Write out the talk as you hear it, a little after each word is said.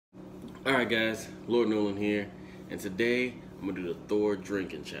Alright guys, Lord Nolan here, and today I'm going to do the Thor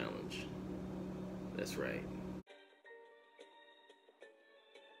drinking challenge. That's right.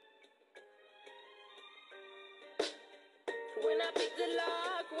 When I pick the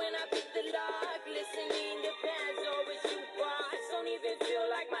lock, listening to Pandora, Jukebox. Don't even feel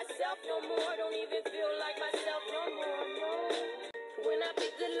like myself no more, don't even feel like myself no more, no. When I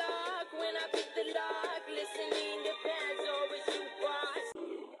pick the lock, listening to Pandora, Jukebox.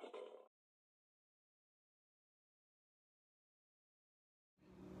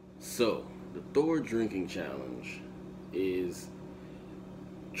 So, the Thor drinking challenge is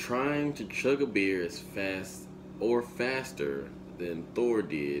trying to chug a beer as fast or faster than Thor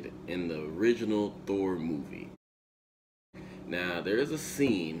did in the original Thor movie. Now, there is a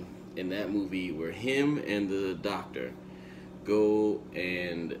scene in that movie where him and the doctor go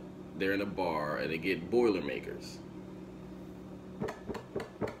and they're in a bar and they get Boilermakers.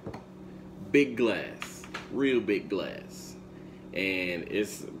 Big glass, real big glass. And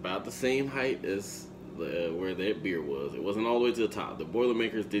it's about the same height as where that beer was. It wasn't all the way to the top. The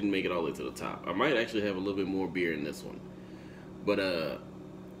Boilermakers didn't make it all the way to the top. I might actually have a little bit more beer in this one. But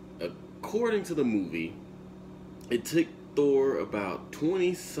according to the movie, it took Thor about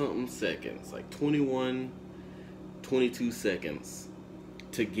 20-something seconds, like 21, 22 seconds,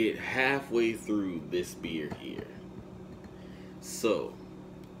 to get halfway through this beer here. So,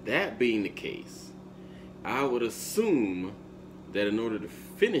 that being the case, I would assume that in order to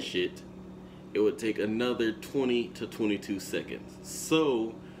finish it, it would take another 20 to 22 seconds.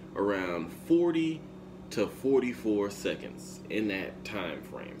 So, around 40 to 44 seconds in that time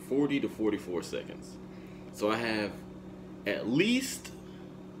frame. 40 to 44 seconds. So I have at least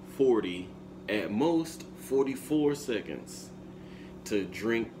 40, at most 44 seconds to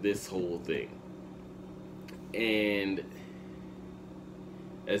drink this whole thing. And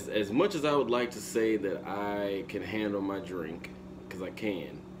as much as I would like to say that I can handle my drink, because I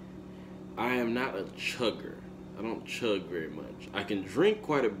can, I am not a chugger. I don't chug very much. I can drink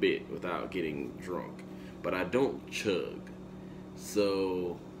quite a bit without getting drunk, but I don't chug.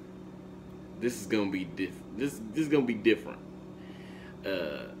 So this is gonna be this is gonna be different.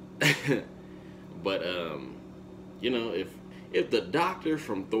 But you know, if the doctor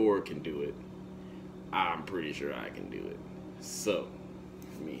from Thor can do it, I'm pretty sure I can do it. So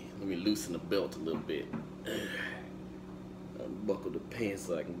let me loosen the belt a little bit. Unbuckle the pants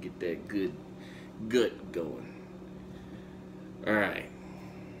so I can get that good gut going. All right.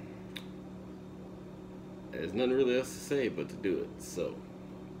 There's nothing really else to say but to do it. So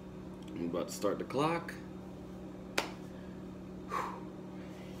I'm about to start the clock.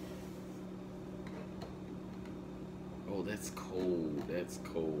 Oh, that's cold. That's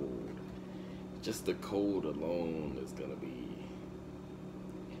cold. Just the cold alone is gonna be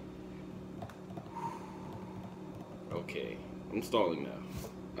okay. I'm stalling now.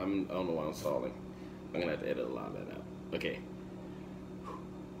 I don't know why I'm stalling. I'm gonna have to edit a lot of that out. Okay.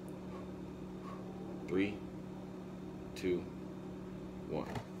 3, 2, 1.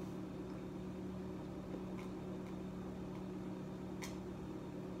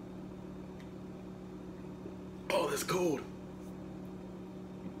 Oh, that's cold.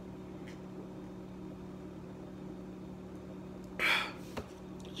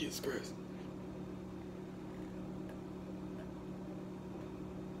 Jesus Christ.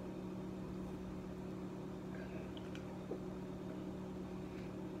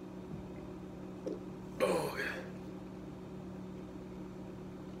 Oh, okay.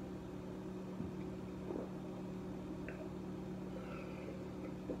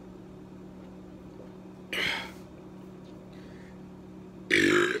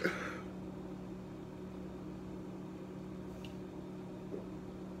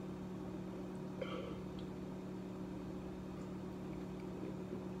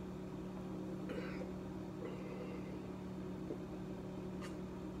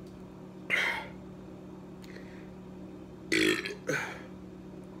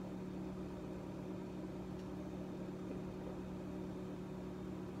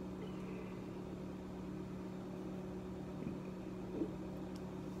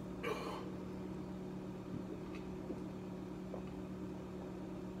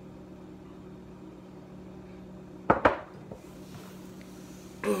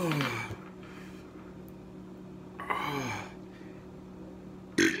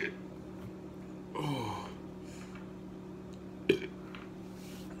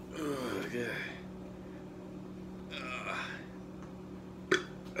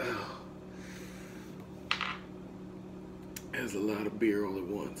 There's a lot of beer all at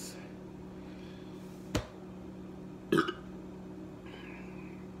once.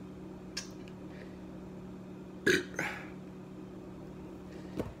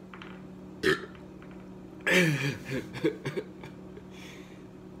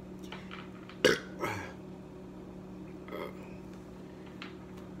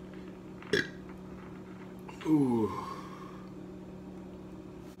 Ooh.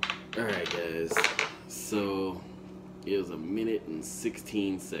 Alright, guys. So, it was 1 minute and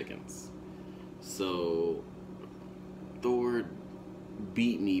 16 seconds. So, Thor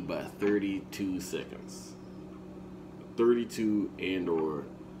beat me by 32 seconds. 32 and or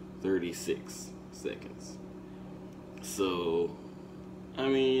 36 seconds. So, I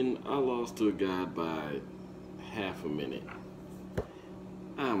mean, I lost to a guy by half a minute.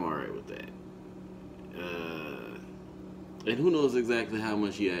 I'm alright with that. And who knows exactly how long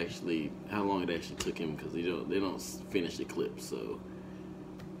it actually took him, because they don't finish the clip, so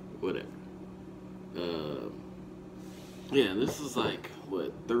whatever. Yeah, this is like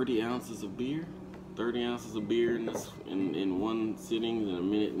what, 30 ounces of beer? 30 ounces of beer in one sitting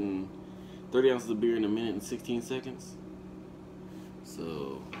in 30 ounces of beer in 1 minute and 16 seconds.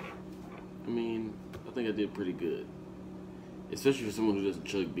 So, I mean, I think I did pretty good, especially for someone who doesn't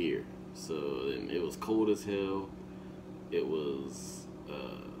chug beer. So, and it was cold as hell. It was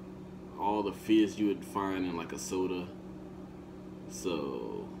all the fizz you would find in like a soda.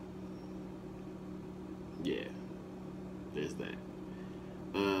 So, yeah, there's that.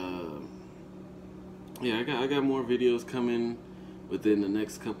 Yeah, I got more videos coming within the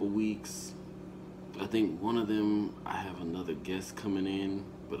next couple weeks. I think one of them, I have another guest coming in,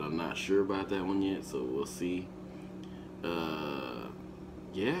 but I'm not sure about that one yet, so we'll see.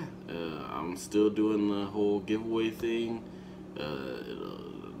 Yeah, I'm still doing the whole giveaway thing.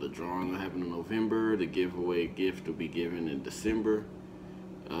 The drawing will happen in November. The giveaway gift will be given in December.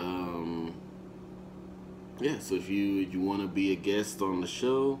 Yeah, so if you want to be a guest on the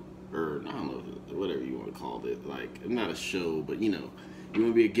show, or I don't know, whatever you want to call it, like, not a show, but you want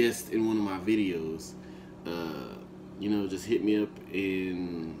to be a guest in one of my videos, just hit me up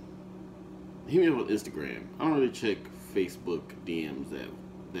on Instagram. I don't really check Facebook DMs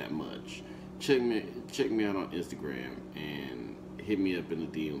that much. Check me out on Instagram and hit me up in the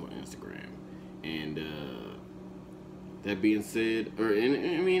DMs on Instagram. And that being said,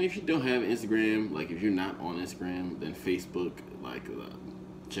 if you don't have Instagram, like if you're not on Instagram, then Facebook, like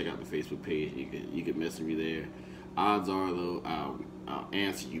check out the Facebook page. You can message me there. Odds are though, I'll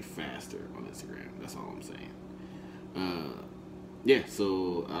answer you faster on Instagram. That's all I'm saying. Yeah,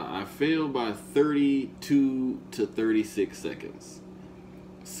 so I failed by 32 to 36 seconds.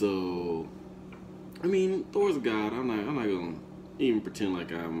 So, I mean, Thor's a god. I'm not gonna even pretend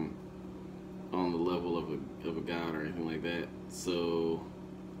like I'm on the level of a god or anything like that. So,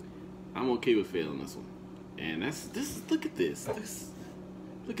 I'm okay with failing this one. And look at this.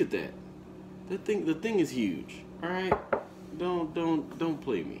 Look at that. The thing is huge. All right, don't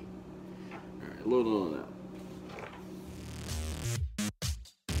play me. All right, load on out.